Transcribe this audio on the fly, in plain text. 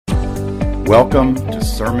Welcome to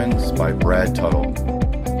Sermons by Brad Tuttle.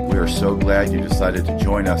 We are so glad you decided to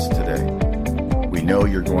join us today. We know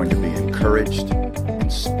you're going to be encouraged,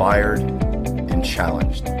 inspired, and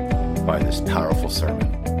challenged by this powerful sermon.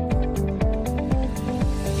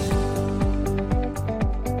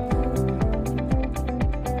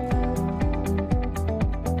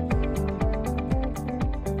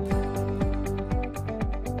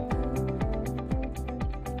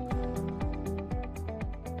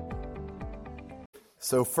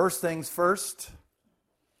 So first things first,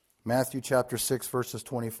 Matthew chapter 6, verses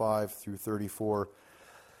 25 through 34.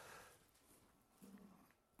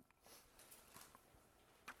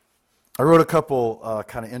 I wrote a couple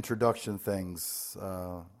kind of introduction things.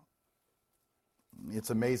 It's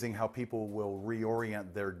amazing how people will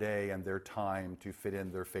reorient their day and their time to fit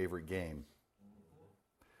in their favorite game.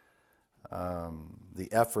 The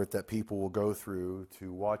effort that people will go through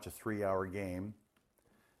to watch a 3-hour game.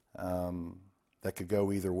 That could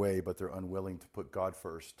go either way, but they're unwilling to put God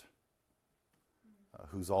first,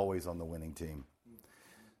 who's always on the winning team.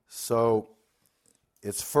 So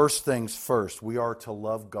it's first things first. We are to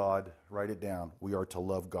love God. Write it down. We are to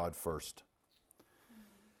love God first.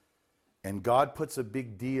 And God puts a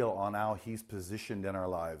big deal on how He's positioned in our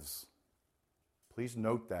lives. Please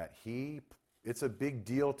note that. It's a big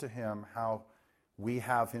deal to Him how we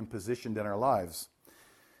have Him positioned in our lives.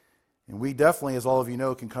 And we definitely, as all of you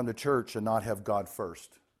know, can come to church and not have God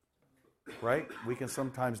first. Right? We can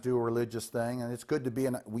sometimes do a religious thing, and it's good to be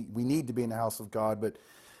we need to be in the house of God, but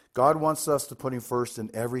God wants us to put Him first in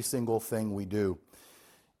every single thing we do.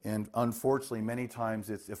 And unfortunately, many times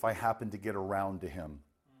it's if I happen to get around to Him.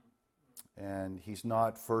 And He's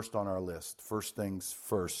not first on our list. First things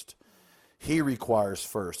first. He requires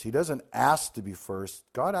first. He doesn't ask to be first.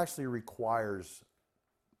 God actually requires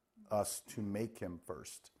us to make Him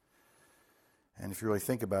first. And if you really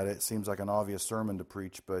think about it, it seems like an obvious sermon to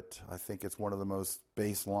preach, but I think it's one of the most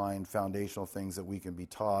baseline, foundational things that we can be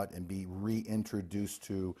taught and be reintroduced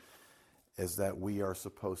to, is that we are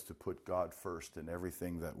supposed to put God first in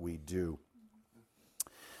everything that we do.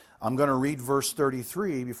 I'm going to read verse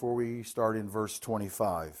 33 before we start in verse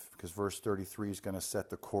 25, because verse 33 is going to set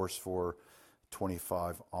the course for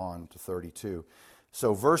 25 on to 32.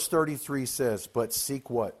 So verse 33 says, but seek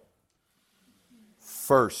what?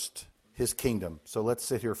 First. His kingdom. So let's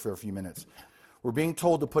sit here for a few minutes. We're being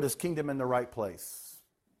told to put His kingdom in the right place.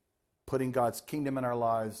 Putting God's kingdom in our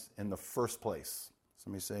lives in the first place.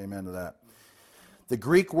 Somebody say amen to that. The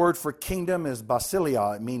Greek word for kingdom is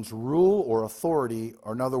basileia. It means rule or authority,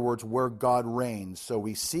 or in other words, where God reigns. So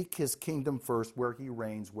we seek His kingdom first, where He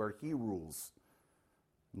reigns, where He rules.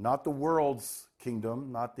 Not the world's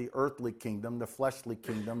kingdom, not the earthly kingdom, the fleshly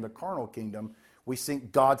kingdom, the carnal kingdom. We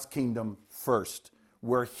seek God's kingdom first,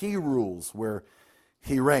 where He rules, where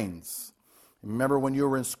He reigns. Remember when you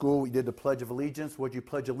were in school, we did the Pledge of Allegiance. What did you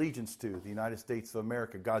pledge allegiance to? The United States of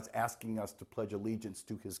America. God's asking us to pledge allegiance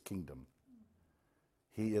to His kingdom.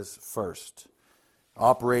 He is first.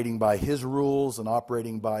 Operating by His rules and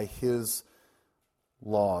operating by His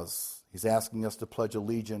laws. He's asking us to pledge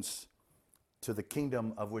allegiance to the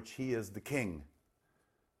kingdom of which He is the King.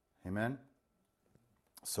 Amen?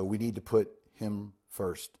 So we need to put Him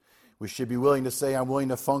first. We should be willing to say, I'm willing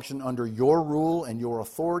to function under your rule and your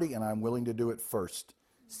authority, and I'm willing to do it first.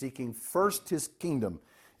 Seeking first His kingdom,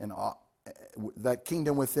 and that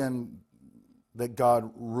kingdom within that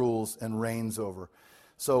God rules and reigns over.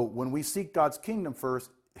 So when we seek God's kingdom first,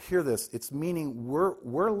 hear this, it's meaning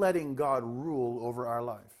we're letting God rule over our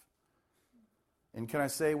life. And can I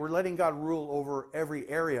say, we're letting God rule over every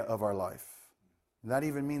area of our life. And that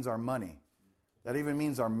even means our money. That even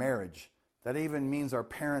means our marriage. That even means our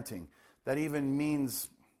parenting. That even means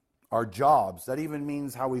our jobs. That even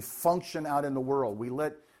means how we function out in the world. We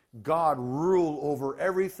let God rule over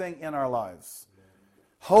everything in our lives.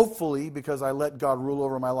 Hopefully, because I let God rule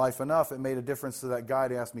over my life enough, it made a difference to that guy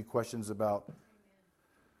to ask me questions about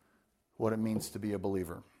what it means to be a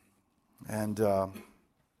believer. And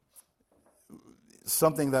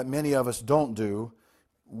something that many of us don't do,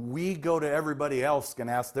 we go to everybody else and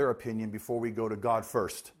ask their opinion before we go to God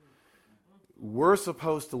first. We're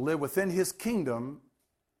supposed to live within His kingdom,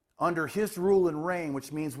 under His rule and reign,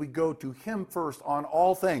 which means we go to Him first on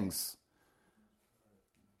all things.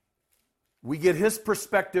 We get His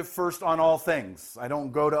perspective first on all things. I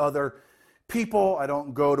don't go to other people. I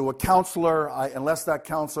don't go to a counselor. Unless that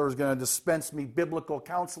counselor is going to dispense me biblical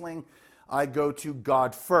counseling, I go to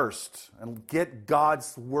God first and get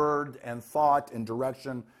God's word and thought and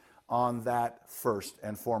direction on that first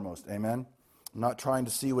and foremost. Amen? I'm not trying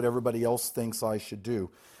to see what everybody else thinks I should do.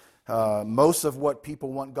 Most of what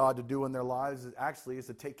people want God to do in their lives is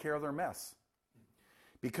to take care of their mess.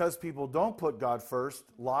 Because people don't put God first,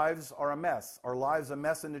 lives are a mess. Are lives a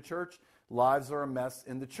mess in the church? Lives are a mess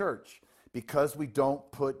in the church. Because we don't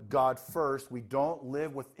put God first, we don't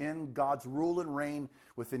live within God's rule and reign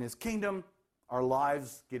within His kingdom, our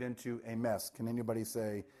lives get into a mess. Can anybody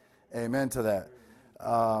say amen to that?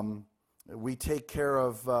 We take care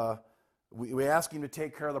of, we ask Him to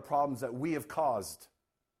take care of the problems that we have caused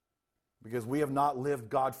because we have not lived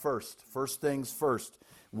God first. First things first.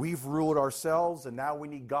 We've ruled ourselves, and now we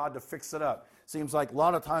need God to fix it up. Seems like a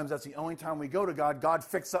lot of times that's the only time we go to God. God,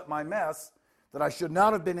 fix up my mess that I should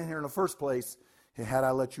not have been in here in the first place had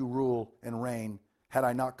I let you rule and reign, had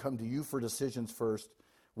I not come to you for decisions first.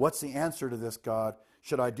 What's the answer to this, God?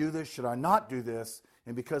 Should I do this? Should I not do this?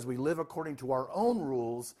 And because we live according to our own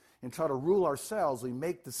rules and try to rule ourselves, we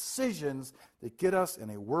make decisions that get us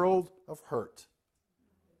in a world of hurt.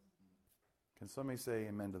 Can somebody say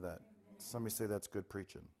amen to that? Somebody say that's good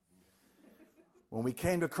preaching. When we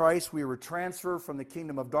came to Christ, we were transferred from the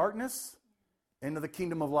kingdom of darkness into the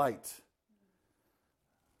kingdom of light,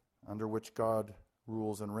 under which God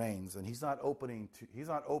rules and reigns. And He's not open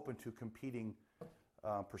to competing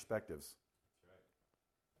perspectives.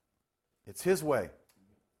 It's His way.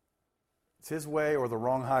 It's His way or the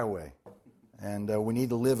wrong highway. And we need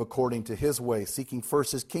to live according to His way, seeking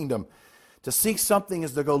first His kingdom. To seek something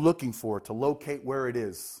is to go looking for it, to locate where it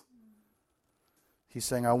is. He's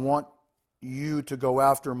saying, I want you to go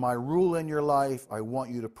after my rule in your life. I want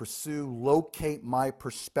you to pursue, locate my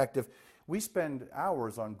perspective. We spend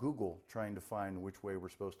hours on Google trying to find which way we're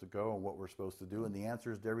supposed to go and what we're supposed to do. And the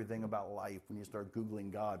answer is to everything about life when you start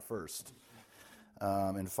Googling God first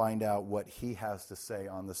and find out what He has to say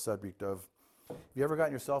on the subject of. Have you ever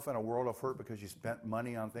gotten yourself in a world of hurt because you spent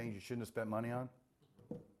money on things you shouldn't have spent money on?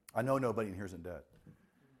 I know nobody in here is in debt.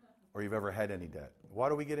 Or you've ever had any debt. Why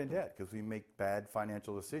do we get in debt? Because we make bad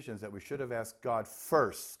financial decisions that we should have asked God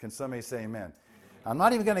first. Can somebody say amen? I'm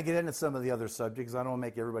not even going to get into some of the other subjects. I don't want to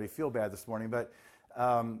make everybody feel bad this morning, but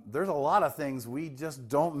there's a lot of things we just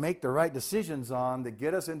don't make the right decisions on that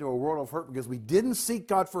get us into a world of hurt because we didn't seek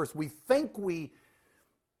God first. So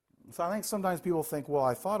I think sometimes people think, well,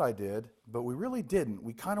 I thought I did, but we really didn't.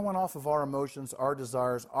 We kind of went off of our emotions, our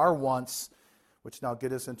desires, our wants, which now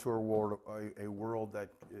get us into a world that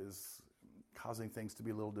is causing things to be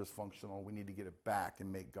a little dysfunctional. We need to get it back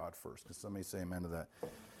and make God first. Can somebody say amen to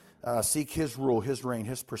that? Seek His rule, His reign,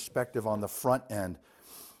 His perspective on the front end.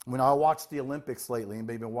 When I watched the Olympics lately,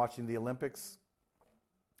 anybody been watching the Olympics?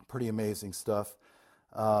 Pretty amazing stuff.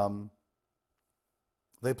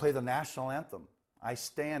 They play the national anthem. I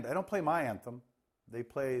don't play my anthem. They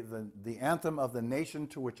play the anthem of the nation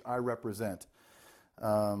to which I represent.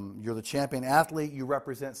 You're the champion athlete. You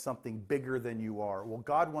represent something bigger than you are. Well,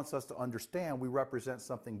 God wants us to understand we represent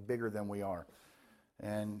something bigger than we are.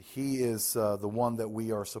 And He is the one that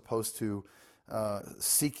we are supposed to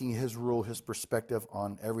seeking His rule, His perspective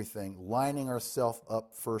on everything, lining ourselves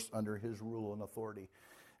up first under His rule and authority.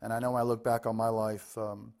 And I know when I look back on my life,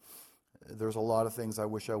 there's a lot of things I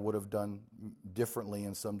wish I would have done differently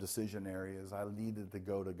in some decision areas. I needed to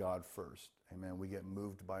go to God first. Amen. We get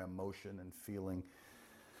moved by emotion and feeling.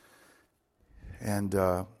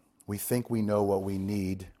 And we think we know what we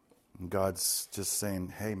need. And God's just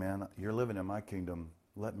saying, hey, man, you're living in my kingdom.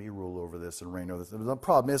 Let me rule over this and reign over this. The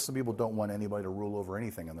problem is some people don't want anybody to rule over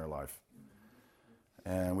anything in their life.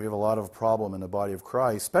 And we have a lot of problem in the body of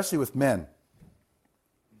Christ, especially with men,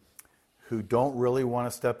 who don't really want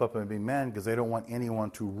to step up and be men because they don't want anyone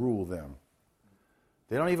to rule them.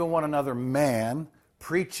 They don't even want another man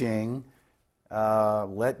preaching,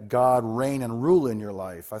 let God reign and rule in your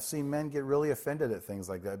life. I've seen men get really offended at things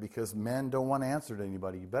like that because men don't want to answer to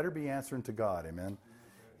anybody. You better be answering to God, amen?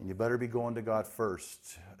 And you better be going to God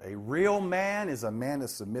first. A real man is a man that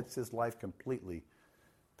submits his life completely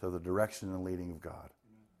to the direction and leading of God.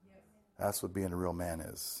 That's what being a real man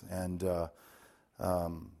is. And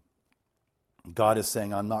God is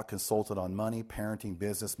saying, I'm not consulted on money, parenting,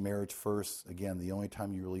 business, marriage first. Again, the only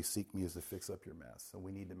time you really seek me is to fix up your mess. So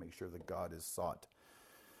we need to make sure that God is sought.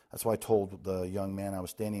 That's why I told the young man I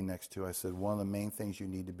was standing next to, I said, one of the main things you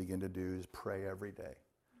need to begin to do is pray every day.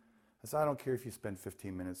 I said, I don't care if you spend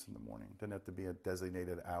 15 minutes in the morning. It doesn't have to be a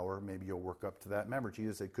designated hour. Maybe you'll work up to that. Remember,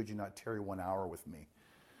 Jesus said, could you not tarry 1 hour with me?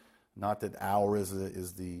 Not that hour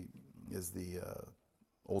is the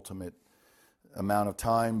ultimate amount of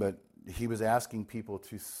time, but he was asking people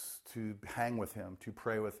to hang with him, to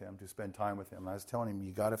pray with him, to spend time with him. And I was telling him,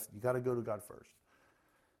 you got to go to God first.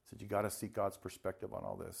 I said, you got to seek God's perspective on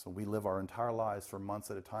all this. And we live our entire lives for months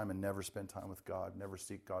at a time and never spend time with God, never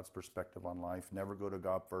seek God's perspective on life, never go to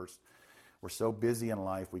God first. We're so busy in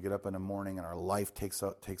life. We get up in the morning and our life takes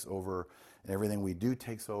over, and everything we do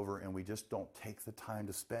takes over, and we just don't take the time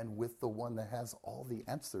to spend with the one that has all the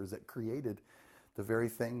answers, that created the very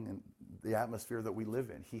thing and the atmosphere that we live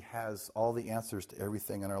in. He has all the answers to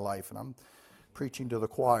everything in our life. And I'm preaching to the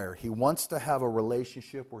choir. He wants to have a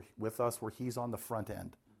relationship with us where he's on the front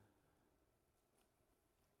end.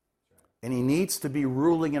 And he needs to be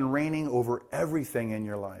ruling and reigning over everything in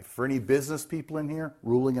your life. For any business people in here,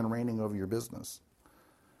 ruling and reigning over your business.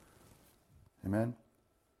 Amen?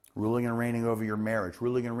 Ruling and reigning over your marriage.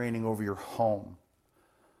 Ruling and reigning over your home.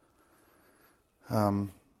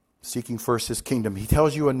 Seeking first his kingdom. He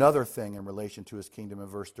tells you another thing in relation to his kingdom in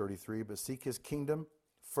verse 33. But seek his kingdom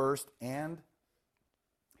first, and,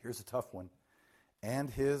 here's a tough one,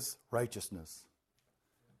 and his righteousness.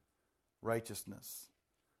 Righteousness.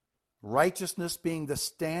 Righteousness being the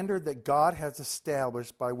standard that God has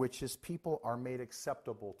established by which his people are made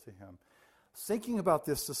acceptable to him. Thinking about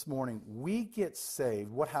this morning, we get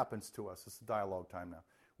saved. What happens to us? It's a dialogue time now.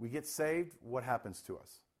 We get saved. What happens to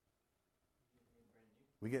us?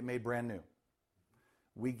 We get made brand new.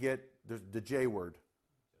 We get the J word.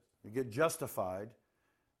 We get justified.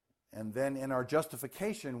 And then in our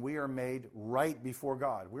justification, we are made right before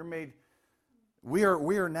God. We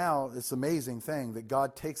are now, it's an amazing thing that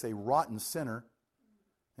God takes a rotten sinner,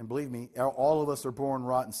 and believe me, all of us are born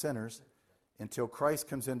rotten sinners, until Christ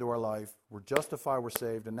comes into our life. We're justified, we're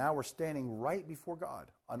saved, and now we're standing right before God,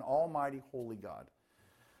 an almighty, holy God.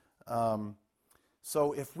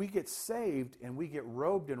 So if we get saved and we get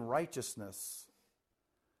robed in righteousness,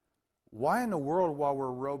 why in the world, while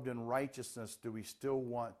we're robed in righteousness, do we still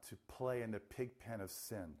want to play in the pig pen of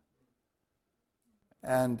sin?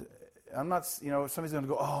 And I'm not, somebody's going to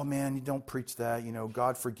go, oh man, you don't preach that.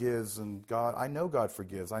 God forgives, and I know God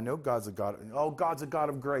forgives. I know God's a God. God's a God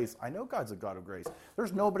of grace. I know God's a God of grace.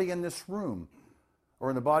 There's nobody in this room or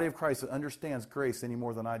in the body of Christ that understands grace any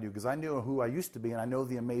more than I do, because I know who I used to be, and I know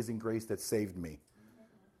the amazing grace that saved me.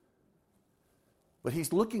 But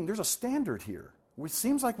there's a standard here. It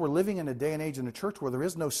seems like we're living in a day and age in the church where there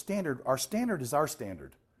is no standard. Our standard is our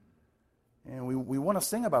standard. And we want to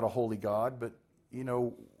sing about a holy God, but,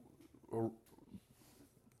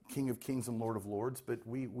 King of Kings and Lord of Lords, but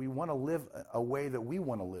we want to live a way that we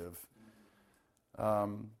want to live.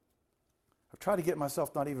 I've tried to get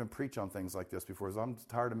myself not even preach on things like this before, because I'm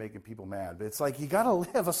tired of making people mad. But it's like, you got to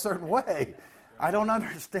live a certain way. I don't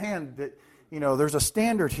understand that, there's a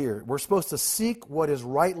standard here. We're supposed to seek what is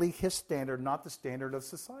rightly his standard, not the standard of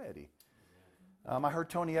society. I heard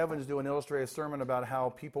Tony Evans do an illustrated sermon about how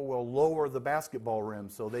people will lower the basketball rim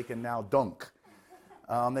so they can now dunk.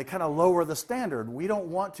 They kind of lower the standard. We don't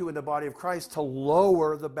want to, in the body of Christ, to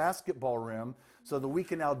lower the basketball rim so that we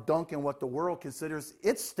can now dunk in what the world considers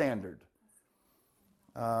its standard.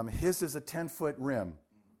 His is a 10-foot rim.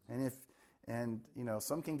 And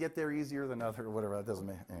some can get there easier than others, or whatever. That doesn't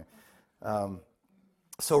matter.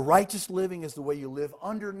 So righteous living is the way you live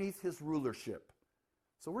underneath his rulership.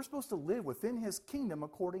 So we're supposed to live within his kingdom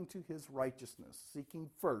according to his righteousness,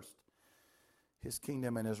 seeking first his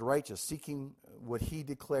kingdom and his righteousness, seeking what he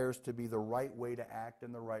declares to be the right way to act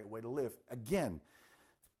and the right way to live. Again,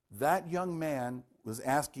 that young man was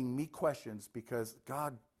asking me questions because,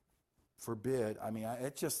 God forbid,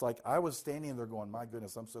 it's just like I was standing there going, my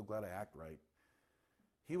goodness, I'm so glad I act right.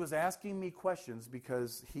 He was asking me questions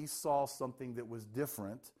because he saw something that was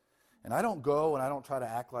different. And I don't go and I don't try to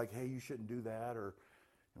act like, hey, you shouldn't do that, or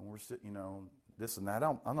we're sitting, this and that.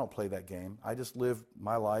 I don't play that game. I just live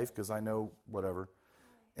my life because I know whatever.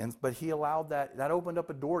 But he allowed that opened up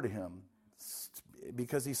a door to him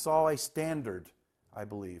because he saw a standard, I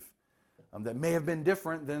believe, that may have been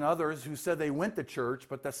different than others who said they went to church,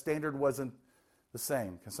 but that standard wasn't the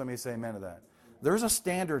same. Can somebody say amen to that? There's a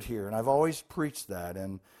standard here, and I've always preached that.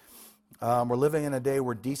 And we're living in a day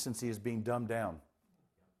where decency is being dumbed down.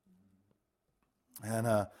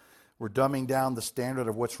 And we're dumbing down the standard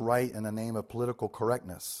of what's right in the name of political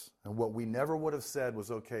correctness. And what we never would have said was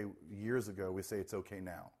okay years ago, we say it's okay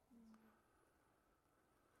now.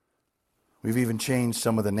 We've even changed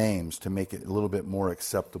some of the names to make it a little bit more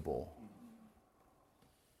acceptable.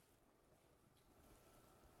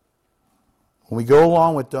 When we go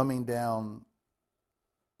along with dumbing down,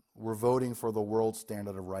 we're voting for the world's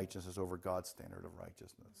standard of righteousness over God's standard of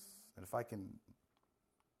righteousness. And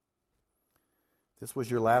this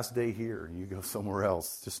was your last day here, and you go somewhere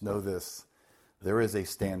else, just know this. There is a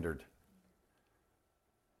standard.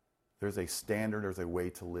 There's a standard, there's a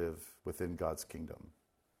way to live within God's kingdom.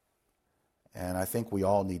 And I think we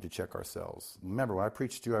all need to check ourselves. Remember, when I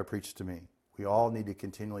preach to you, I preach to me. We all need to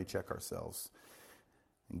continually check ourselves.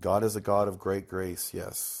 And God is a God of great grace,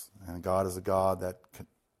 yes. And God is a God that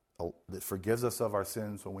forgives us of our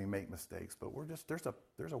sins when we make mistakes. But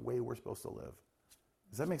there's a way we're supposed to live.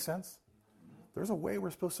 Does that make sense? There's a way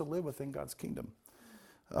we're supposed to live within God's kingdom.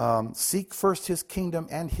 Seek first His kingdom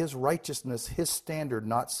and His righteousness, His standard,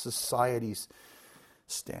 not society's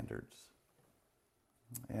standards.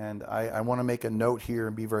 And I want to make a note here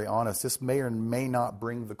and be very honest. This may or may not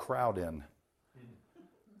bring the crowd in.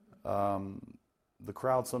 The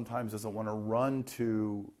crowd sometimes doesn't want to run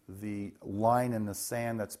to the line in the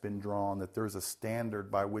sand that's been drawn, that there's a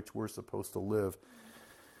standard by which we're supposed to live.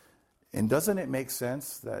 And doesn't it make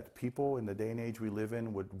sense that people in the day and age we live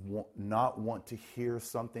in would not want to hear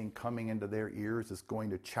something coming into their ears that's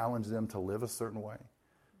going to challenge them to live a certain way?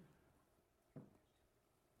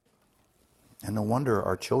 And no wonder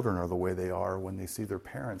our children are the way they are when they see their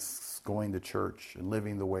parents going to church and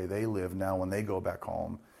living the way they live now when they go back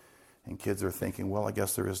home. And kids are thinking, well, I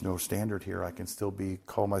guess there is no standard here. I can still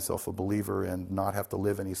call myself a believer and not have to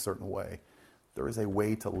live any certain way. There is a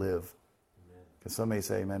way to live. Can somebody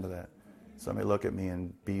say amen to that? Somebody look at me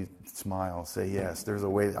and smile, say yes, there's a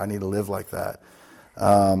way, I need to live like that.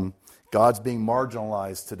 God's being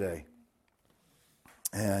marginalized today.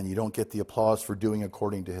 And you don't get the applause for doing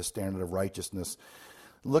according to His standard of righteousness.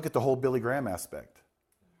 Look at the whole Billy Graham aspect.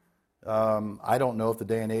 I don't know if the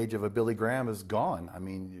day and age of a Billy Graham is gone. I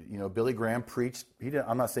mean, Billy Graham preached,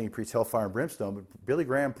 I'm not saying he preached hellfire and brimstone, but Billy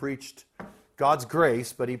Graham preached God's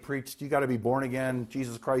grace, but he preached, you got to be born again,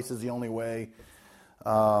 Jesus Christ is the only way.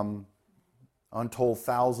 Untold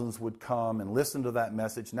thousands would come and listen to that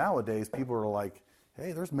message. Nowadays, people are like,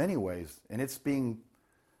 hey, there's many ways. And it's being,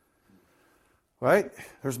 right?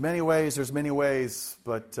 There's many ways,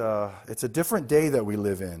 but it's a different day that we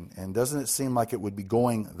live in. And doesn't it seem like it would be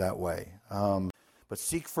going that way? But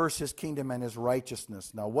seek first His kingdom and His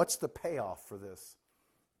righteousness. Now, what's the payoff for this?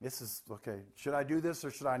 This is, okay, should I do this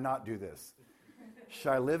or should I not do this?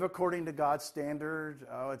 Should I live according to God's standard?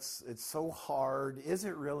 Oh, it's so hard. Is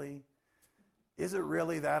it really? Is it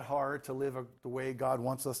really that hard to live the way God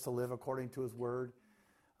wants us to live according to His Word?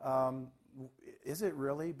 Is it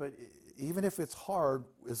really? But even if it's hard,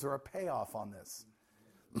 is there a payoff on this?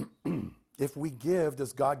 If we give,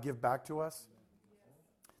 does God give back to us?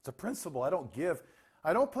 It's a principle. I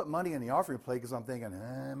don't put money in the offering plate because I'm thinking,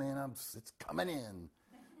 man, it's coming in.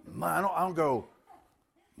 I don't go,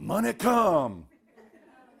 money come.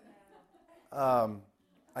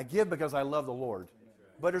 I give because I love the Lord.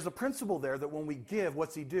 But there's a principle there that when we give,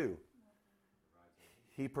 what's He do?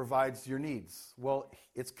 He provides your needs. Well,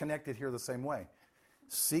 it's connected here the same way.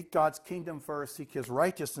 Seek God's kingdom first, seek His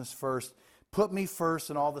righteousness first, put me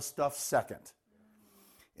first and all the stuff second.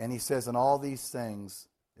 And He says, and all these things,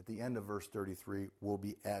 at the end of verse 33, will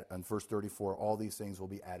be and verse 34, all these things will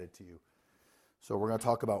be added to you. So we're going to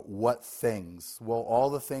talk about what things. Well,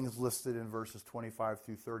 all the things listed in verses 25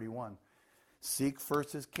 through 31. Seek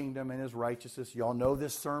first His kingdom and His righteousness. Y'all know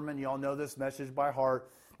this sermon. Y'all know this message by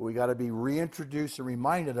heart. But we got to be reintroduced and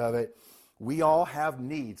reminded of it. We all have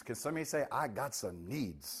needs. Can somebody say, I got some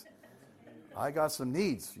needs? I got some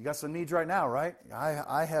needs. You got some needs right now, right?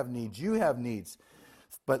 I have needs. You have needs.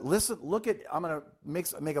 But listen, look at, I'm going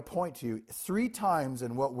to make a point to you. 3 times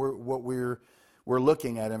in what we're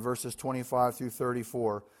looking at in verses 25 through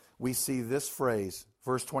 34, we see this phrase.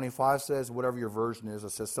 Verse 25 says, whatever your version is, it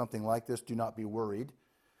says something like this, do not be worried.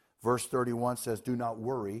 Verse 31 says, do not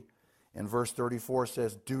worry. And verse 34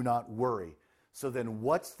 says, do not worry. So then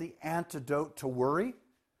what's the antidote to worry?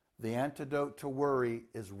 The antidote to worry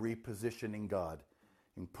is repositioning God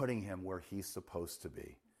and putting Him where He's supposed to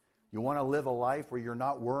be. You want to live a life where you're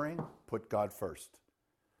not worrying? Put God first.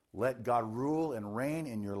 Let God rule and reign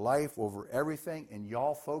in your life over everything. And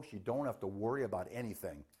y'all folks, you don't have to worry about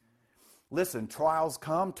anything. Listen, trials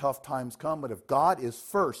come, tough times come, but if God is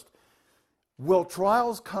first, will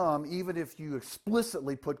trials come even if you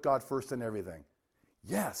explicitly put God first in everything?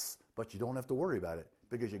 Yes, but you don't have to worry about it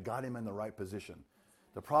because you got Him in the right position.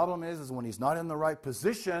 The problem is when He's not in the right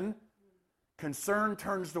position, concern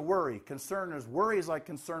turns to worry. Worry is like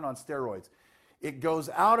concern on steroids. It goes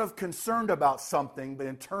out of concerned about something, but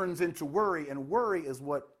it turns into worry, and worry is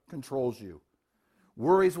what controls you.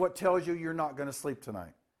 Worry is what tells you you're not going to sleep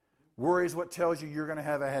tonight. Worry is what tells you you're going to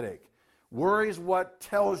have a headache. Worry is what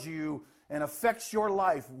tells you and affects your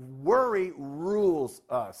life. Worry rules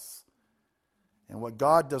us. And what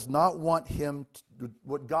God does not want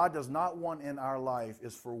in our life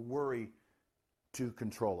is for worry to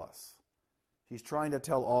control us. He's trying to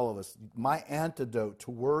tell all of us, my antidote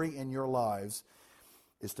to worry in your lives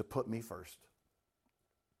is to put me first.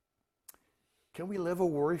 Can we live a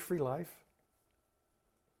worry-free life?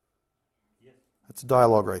 That's a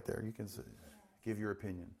dialogue right there. You can give your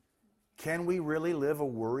opinion. Can we really live a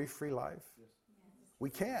worry-free life? We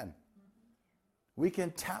can. We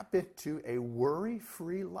can tap into a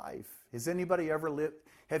worry-free life. Has anybody ever lived?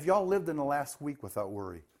 Have y'all lived in the last week without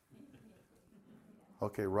worry?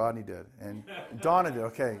 Okay, Rodney did. And Donna did.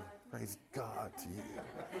 Okay, praise God to you.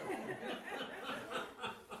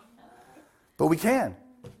 But we can.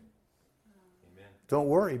 Amen. Don't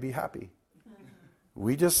worry, be happy.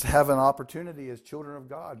 We just have an opportunity as children of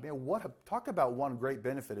God. Man, talk about one great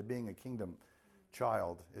benefit of being a kingdom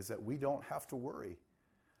child is that we don't have to worry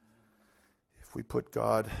if we put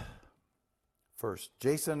God first.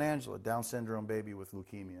 Jason and Angela, Down syndrome baby with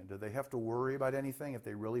leukemia. Do they have to worry about anything if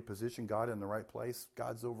they really position God in the right place?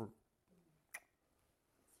 God's over.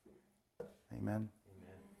 Amen.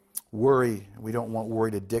 Worry, we don't want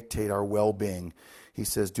worry to dictate our well-being. He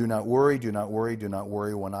says, do not worry, do not worry, do not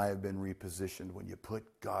worry when I have been repositioned. When you put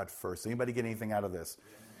God first. Anybody get anything out of this?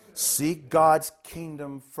 Seek God's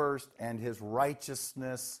kingdom first and his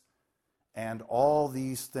righteousness, and all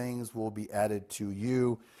these things will be added to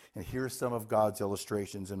you. And here's some of God's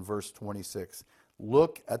illustrations in verse 26.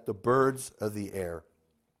 Look at the birds of the air.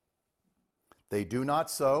 They do not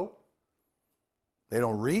sow. They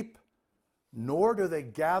don't reap. Nor do they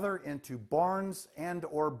gather into barns and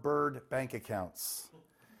or bird bank accounts.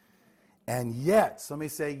 And yet, somebody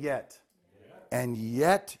say yet. And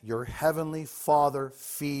yet your heavenly Father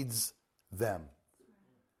feeds them.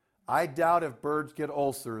 I doubt if birds get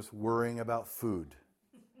ulcers worrying about food.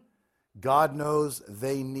 God knows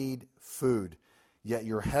they need food. Yet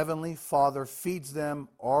your heavenly Father feeds them.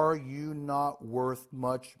 Are you not worth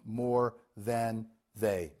much more than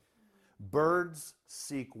they? Birds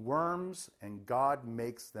seek worms, and God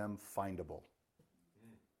makes them findable.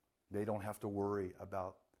 They don't have to worry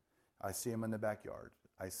about, I see them in the backyard.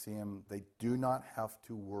 I see them, they do not have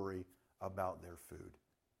to worry about their food.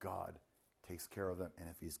 God takes care of them. And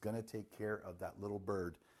if he's going to take care of that little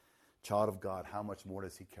bird, child of God, how much more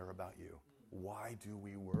does he care about you? Why do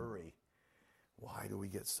we worry? Why do we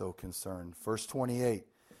get so concerned? Verse 28.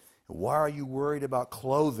 Why are you worried about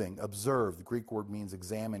clothing? Observe. The Greek word means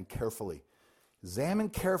examine carefully. Examine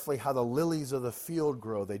carefully how the lilies of the field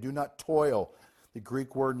grow. They do not toil. The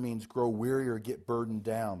Greek word means grow weary or get burdened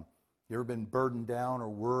down. You ever been burdened down or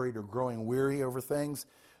worried or growing weary over things?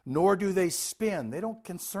 Nor do they spin. They don't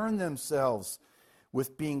concern themselves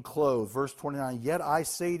with being clothed. Verse 29, yet I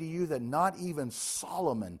say to you that not even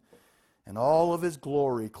Solomon in all of his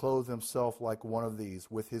glory clothed himself like one of these.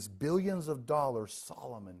 With his billions of dollars,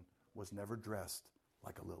 Solomon was never dressed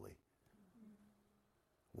like a lily.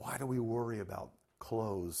 Why do we worry about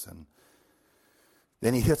clothes? And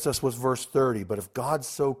then he hits us with verse 30. But if God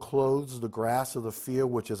so clothes the grass of the field,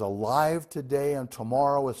 which is alive today and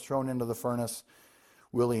tomorrow is thrown into the furnace,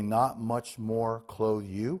 will he not much more clothe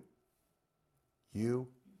you? You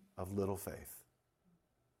of little faith.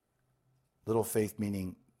 Little faith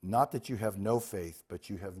meaning not that you have no faith, but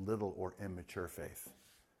you have little or immature faith.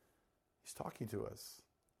 He's talking to us.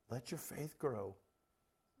 Let your faith grow.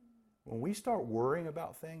 When we start worrying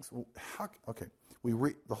about things,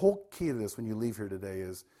 the whole key to this when you leave here today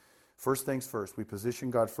is, first things first, we position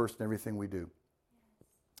God first in everything we do.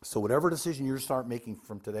 So whatever decision you start making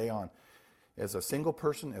from today on, as a single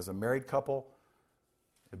person, as a married couple,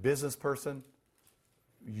 a business person,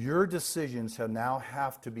 your decisions now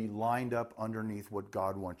have to be lined up underneath what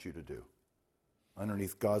God wants you to do,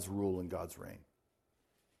 underneath God's rule and God's reign.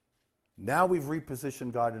 Now we've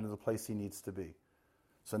repositioned God into the place he needs to be.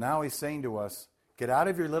 So now he's saying to us, get out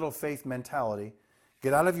of your little faith mentality,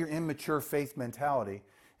 get out of your immature faith mentality,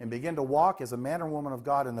 and begin to walk as a man or woman of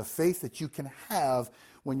God in the faith that you can have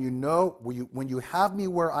when you have me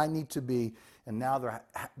where I need to be, and now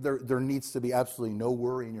there needs to be absolutely no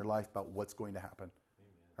worry in your life about what's going to happen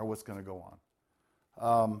or what's going to go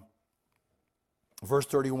on. Verse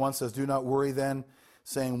 31 says, do not worry then,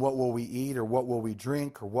 saying, what will we eat, or what will we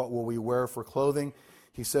drink, or what will we wear for clothing?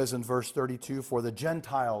 He says in verse 32, for the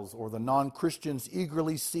Gentiles or the non-Christians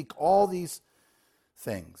eagerly seek all these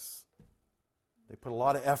things. They put a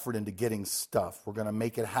lot of effort into getting stuff. We're going to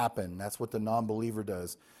make it happen. That's what the non-believer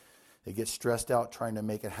does. They get stressed out trying to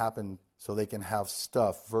make it happen so they can have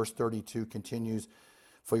stuff. Verse 32 continues,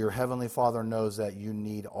 for your heavenly Father knows that you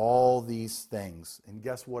need all these things. And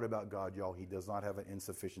guess what about God, y'all? He does not have an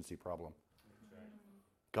insufficiency problem.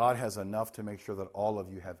 God has enough to make sure that all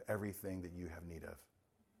of you have everything that you have need of.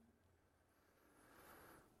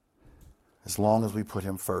 As long as we put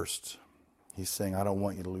him first. He's saying, I don't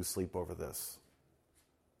want you to lose sleep over this.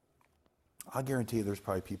 I guarantee you there's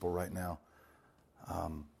probably people right now.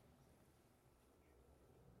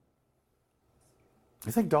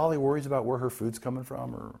 You think Dolly worries about where her food's coming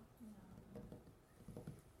from, or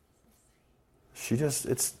she just,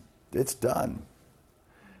 it's done.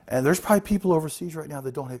 And there's probably people overseas right now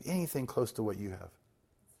that don't have anything close to what you have.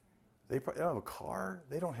 They don't have a car.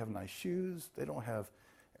 They don't have nice shoes. They don't have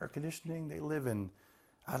air conditioning. They live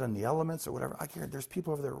out in the elements or whatever. I guarantee there's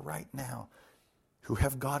people over there right now who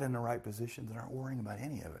have God in the right positions and aren't worrying about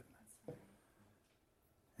any of it.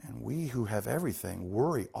 And we who have everything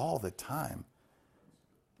worry all the time.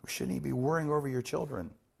 Shouldn't you be worrying over your children?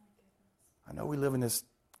 I know we live in this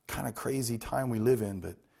kind of crazy time we live in,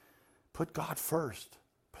 but put God first.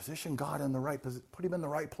 Position God in the right position. Put him in the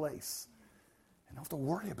right place. And don't have to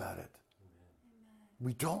worry about it.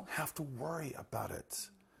 We don't have to worry about it.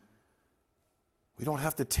 We don't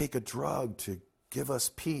have to take a drug to give us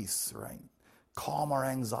peace, right? Calm our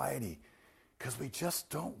anxiety, because we just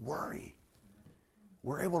don't worry.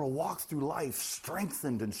 We're able to walk through life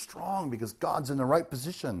strengthened and strong because God's in the right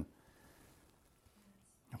position.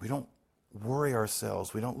 We don't worry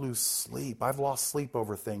ourselves. We don't lose sleep. I've lost sleep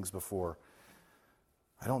over things before.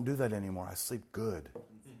 I don't do that anymore. I sleep good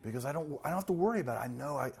because I don't have to worry about it. I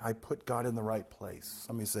know I put God in the right place.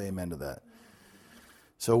 Somebody say amen to that.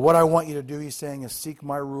 So what I want you to do, he's saying, is seek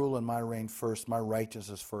my rule and my reign first, my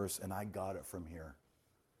righteousness first, and I got it from here.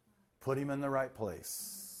 Put him in the right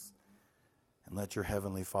place. And let your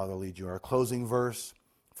heavenly Father lead you. Our closing verse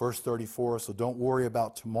 34. So don't worry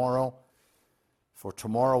about tomorrow, for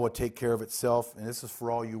tomorrow will take care of itself. And this is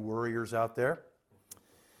for all you worriers out there.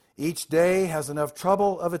 Each day has enough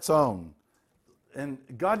trouble of its own. And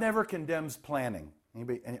God never condemns planning.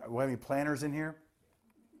 Anybody, any planners in here?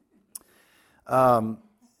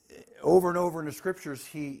 Over and over in the scriptures,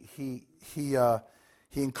 he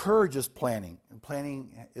encourages planning. And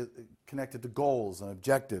planning is connected to goals and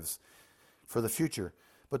objectives for the future.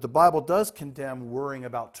 But the Bible does condemn worrying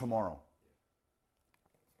about tomorrow.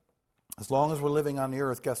 As long as we're living on the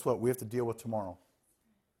earth, guess what? We have to deal with tomorrow.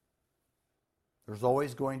 There's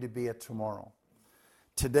always going to be a tomorrow.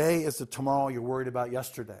 Today is the tomorrow you're worried about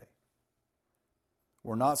yesterday.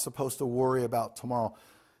 We're not supposed to worry about tomorrow.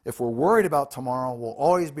 If we're worried about tomorrow, we'll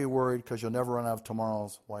always be worried because you'll never run out of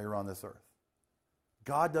tomorrows while you're on this earth.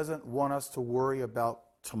 God doesn't want us to worry about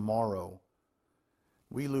tomorrow.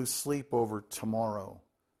 We lose sleep over tomorrow.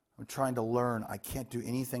 I'm trying to learn I can't do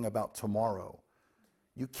anything about tomorrow.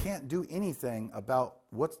 You can't do anything about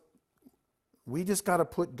we just got to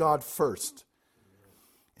put God first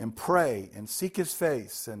and pray and seek his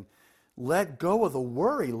face and let go of the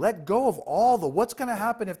worry. Let go of all the what's going to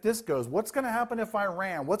happen if this goes? What's going to happen if I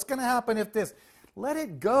ran? What's going to happen if this? Let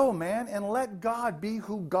it go, man, and let God be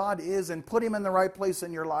who God is and put him in the right place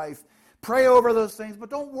in your life. Pray over those things, but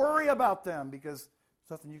don't worry about them because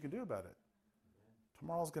there's nothing you can do about it.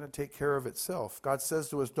 Tomorrow's going to take care of itself. God says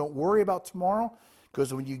to us, don't worry about tomorrow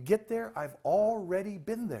because when you get there, I've already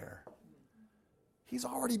been there. He's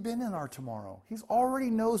already been in our tomorrow. He already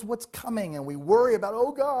knows what's coming, and we worry about,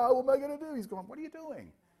 oh God, what am I going to do? He's going, what are you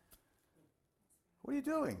doing? What are you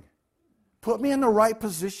doing? Put me in the right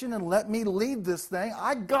position and let me lead this thing.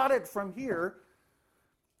 I got it from here.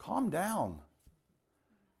 Calm down.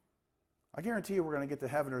 I guarantee you we're going to get to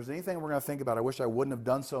heaven. If there's anything we're going to think about I wish I wouldn't have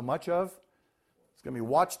done so much of, it's going to be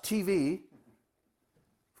watch TV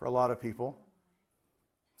for a lot of people.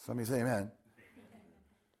 Somebody say amen.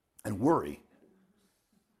 And worry.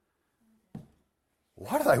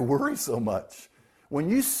 Why did I worry so much? When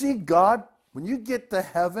you see God, when you get to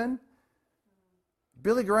heaven,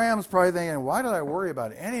 Billy Graham's probably thinking, why did I worry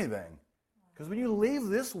about anything? Because when you leave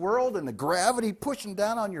this world and the gravity pushing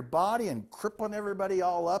down on your body and crippling everybody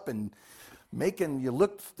all up and making you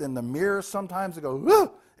look in the mirror sometimes and go,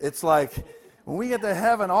 whoo! It's like, when we get to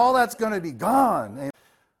heaven, all that's going to be gone. And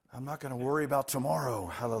I'm not going to worry about tomorrow.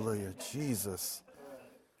 Hallelujah. Jesus.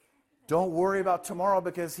 Don't worry about tomorrow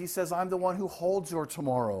because he says, I'm the one who holds your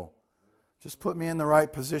tomorrow. Just put me in the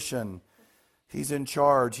right position. He's in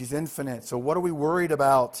charge. He's infinite. So what are we worried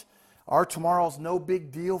about? Our tomorrow's no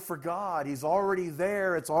big deal for God. He's already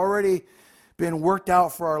there. It's already been worked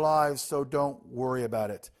out for our lives, so don't worry about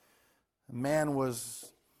it. A man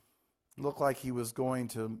looked like he was going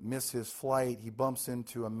to miss his flight. He bumps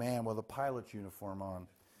into a man with a pilot's uniform on.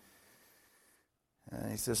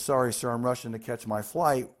 And he says, sorry, sir, I'm rushing to catch my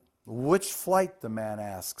flight. Which flight, the man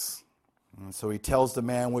asks. And so he tells the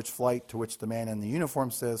man which flight, to which the man in the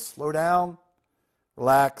uniform says, slow down,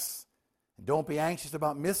 relax, and don't be anxious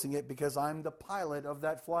about missing it because I'm the pilot of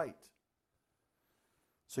that flight.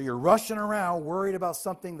 So you're rushing around worried about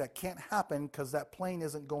something that can't happen because that plane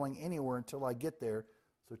isn't going anywhere until I get there,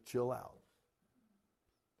 so chill out.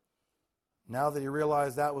 Now that he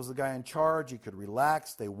realized that was the guy in charge, he could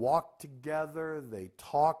relax. They walked together. They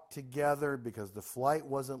talked together because the flight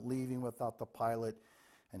wasn't leaving without the pilot,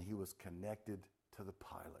 and he was connected to the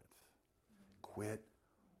pilot. Quit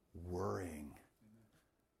worrying.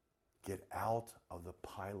 Get out of the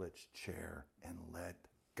pilot's chair and let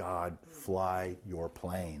God fly your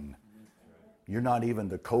plane. You're not even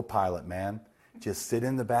the co-pilot, man. Just sit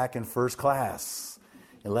in the back in first class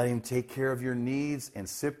and let him take care of your needs and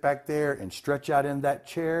sit back there and stretch out in that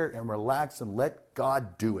chair and relax and let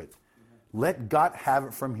God do it. Let God have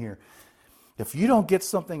it from here. If you don't get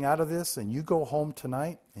something out of this and you go home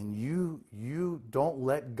tonight and you don't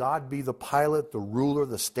let God be the pilot, the ruler,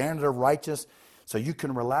 the standard of righteousness so you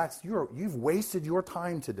can relax, you've wasted your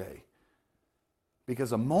time today.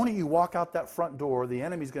 Because the moment you walk out that front door, the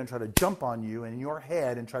enemy's going to try to jump on you in your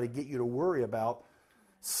head and try to get you to worry about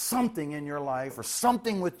something in your life or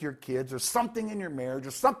something with your kids or something in your marriage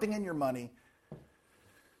or something in your money.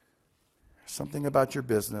 Something about your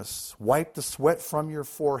business. Wipe the sweat from your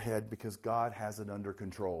forehead because God has it under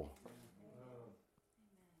control.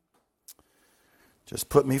 Just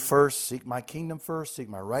put me first, seek my kingdom first, seek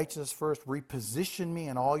my righteousness first, reposition me,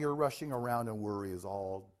 and all your rushing around and worry is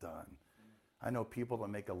all done. I know people that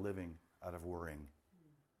make a living out of worrying.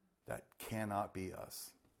 That cannot be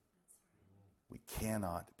us. We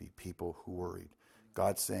cannot be people who worried.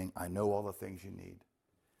 God's saying, I know all the things you need.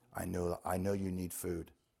 I know you need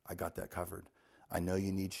food. I got that covered. I know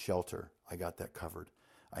you need shelter. I got that covered.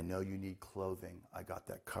 I know you need clothing. I got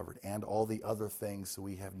that covered. And all the other things that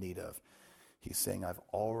we have need of. He's saying, I've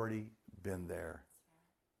already been there.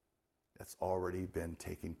 That's already been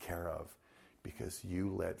taken care of. Because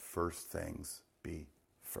you let first things be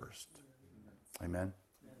first. Amen?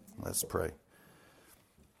 Let's pray.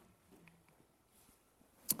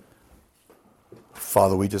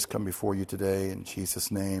 Father, we just come before you today in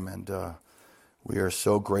Jesus' name, and we are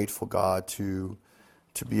so grateful, God, to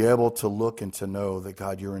be able to look and to know that,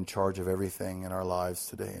 God, you're in charge of everything in our lives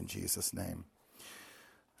today in Jesus' name.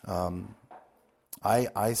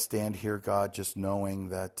 I stand here, God, just knowing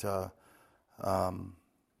that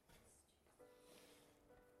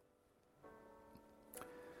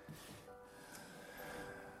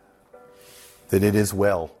that it is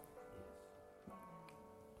well.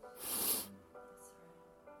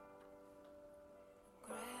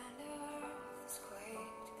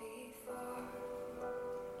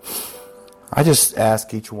 I just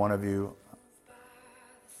ask each one of you,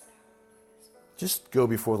 just go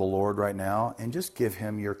before the Lord right now and just give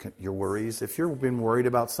him your worries. If you've been worried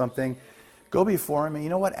about something, go before him and you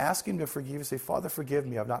know what? Ask him to forgive you. Say, Father, forgive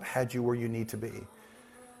me. I've not had you where you need to be.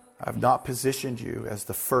 I've not positioned you as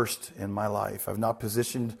the first in my life. I've not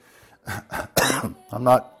positioned I've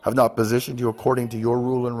not positioned you according to your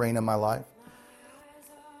rule and reign in my life.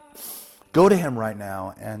 Go to him right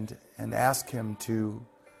now and ask him to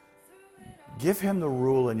give him the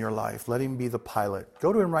rule in your life. Let him be the pilot.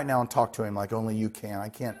 Go to him right now and talk to him like only you can. I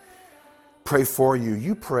can't pray for you.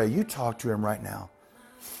 You pray. You talk to him right now.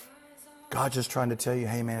 God's just trying to tell you,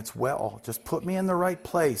 hey man, it's well. Just put me in the right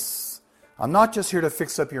place. I'm not just here to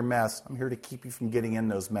fix up your mess. I'm here to keep you from getting in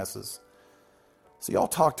those messes. So y'all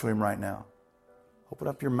talk to him right now. Open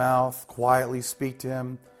up your mouth, quietly speak to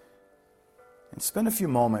him. And spend a few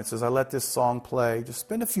moments as I let this song play. Just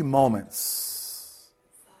spend a few moments.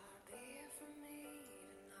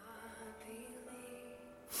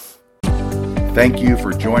 Thank you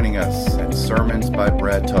for joining us at Sermons by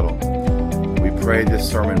Brad Tuttle. We pray this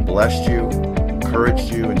sermon blessed you,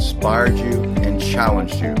 encouraged you, inspired you, and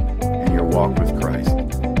challenged you in your walk with Christ.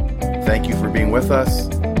 Thank you for being with us,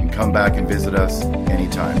 and come back and visit us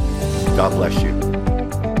anytime. God bless you.